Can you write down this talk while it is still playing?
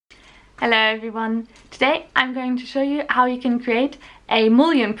Hello everyone! Today I'm going to show you how you can create a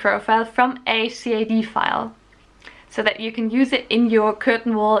MULLION profile from a CAD file so that you can use it in your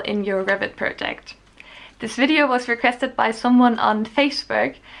curtain wall in your Revit project. This video was requested by someone on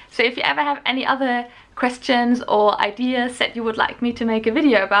Facebook, so if you ever have any other questions or ideas that you would like me to make a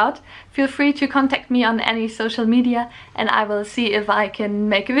video about, feel free to contact me on any social media and I will see if I can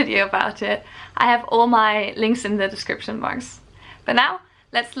make a video about it. I have all my links in the description box. But now,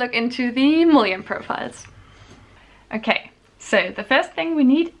 let's look into the MULLION profiles. Okay, so the first thing we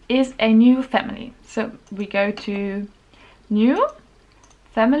need is a new family. So we go to New,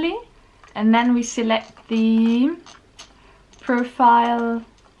 Family, and then we select the profile,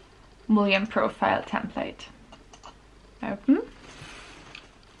 MULLION profile template. Open.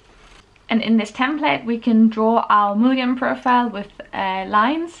 And in this template we can draw our MULLION profile with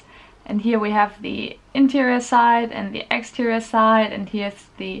lines. And here we have the interior side and the exterior side, and here's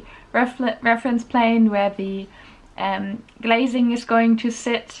the reference plane where the glazing is going to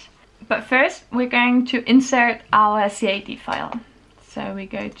sit. But first we're going to insert our CAD file. So we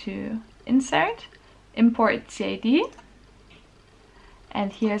go to Insert, Import CAD,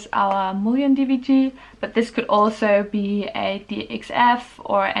 and here's our MULLION DVG, but this could also be a DXF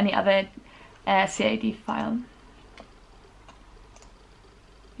or any other CAD file.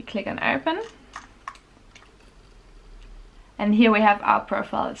 We click on Open, and here we have our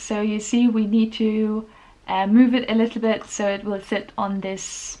profile. So you see we need to move it a little bit so it will sit on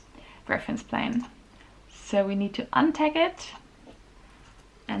this reference plane. So we need to untag it,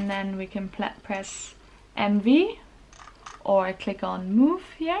 and then we can press MV or click on Move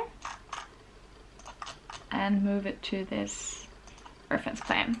here and move it to this reference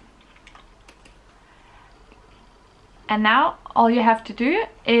plane. And now all you have to do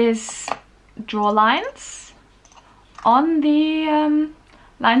is draw lines on the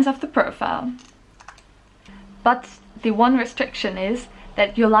lines of the profile. But the one restriction is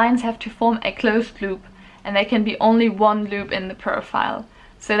that your lines have to form a closed loop, and there can be only one loop in the profile.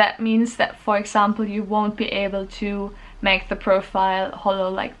 So that means that, for example, you won't be able to make the profile hollow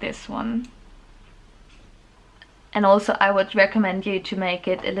like this one. And also I would recommend you to make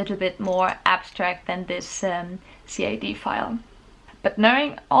it a little bit more abstract than this CAD file. But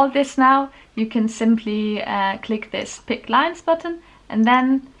knowing all this now, you can simply click this Pick Lines button and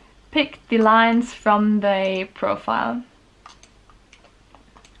then pick the lines from the profile.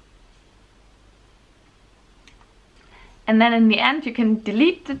 And then in the end you can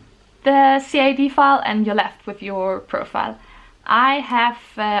delete the CAD file and you're left with your profile. I have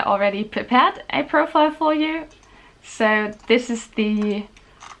already prepared a profile for you. So this is the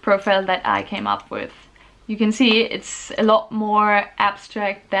profile that I came up with. You can see it's a lot more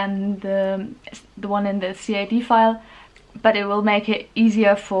abstract than the one in the CAD file, but it will make it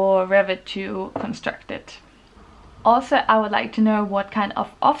easier for Revit to construct it. Also, I would like to know what kind of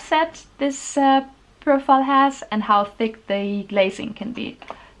offset this profile has and how thick the glazing can be.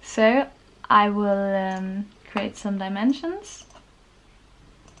 So I will create some dimensions.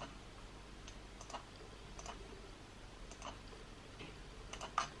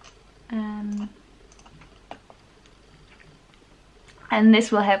 And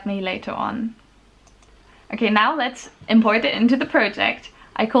this will help me later on. Okay, now let's import it into the project.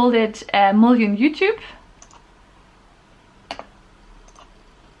 I called it MULLION YouTube.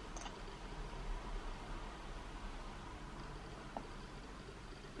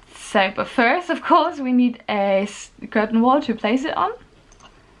 So, but first, of course, we need a curtain wall to place it on.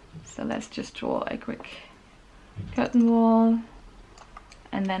 So let's just draw a quick curtain wall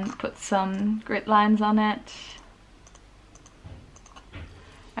and then put some grid lines on it.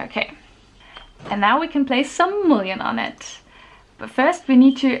 Okay, and now we can place some MULLION on it. But first we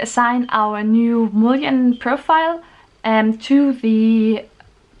need to assign our new MULLION profile to the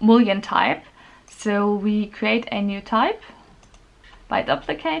MULLION type. So we create a new type by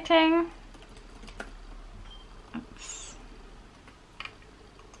duplicating. Oops.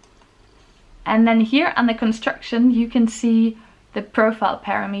 And then here under construction you can see the profile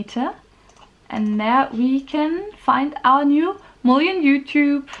parameter, and there we can find our new MULLION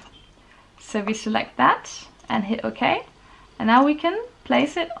YouTube. So we select that and hit OK, and now we can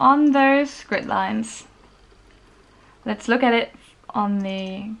place it on those grid lines. Let's look at it on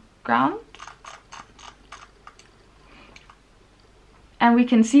the ground, and we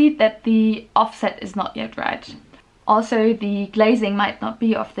can see that the offset is not yet right. Also, the glazing might not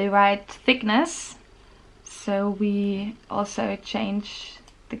be of the right thickness, so we also change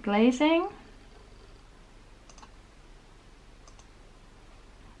the glazing.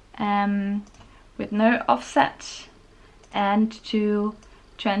 With no offset, and to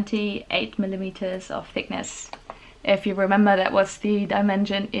 28 millimeters of thickness. If you remember, that was the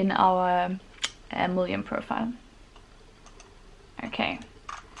dimension in our MULLION profile. Okay.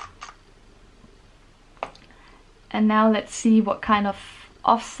 And now let's see what kind of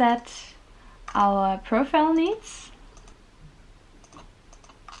offset our profile needs.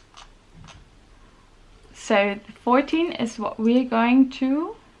 So the 14 is what we're going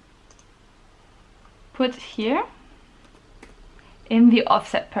to put here in the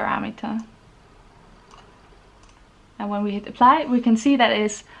offset parameter. And when we hit apply, we can see that it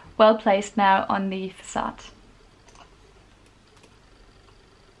is well placed now on the facade.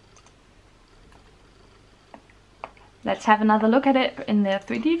 Let's have another look at it in the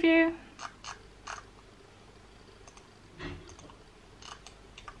 3D view.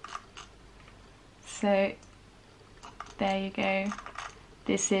 So there you go.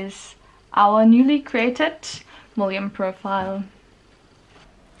 This is our newly created MULLION profile.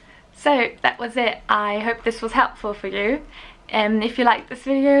 So that was it. I hope this was helpful for you. If you liked this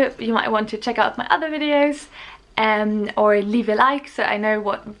video, you might want to check out my other videos or leave a like so I know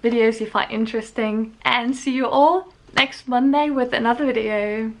what videos you find interesting. And see you all next Monday with another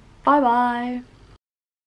video. Bye bye!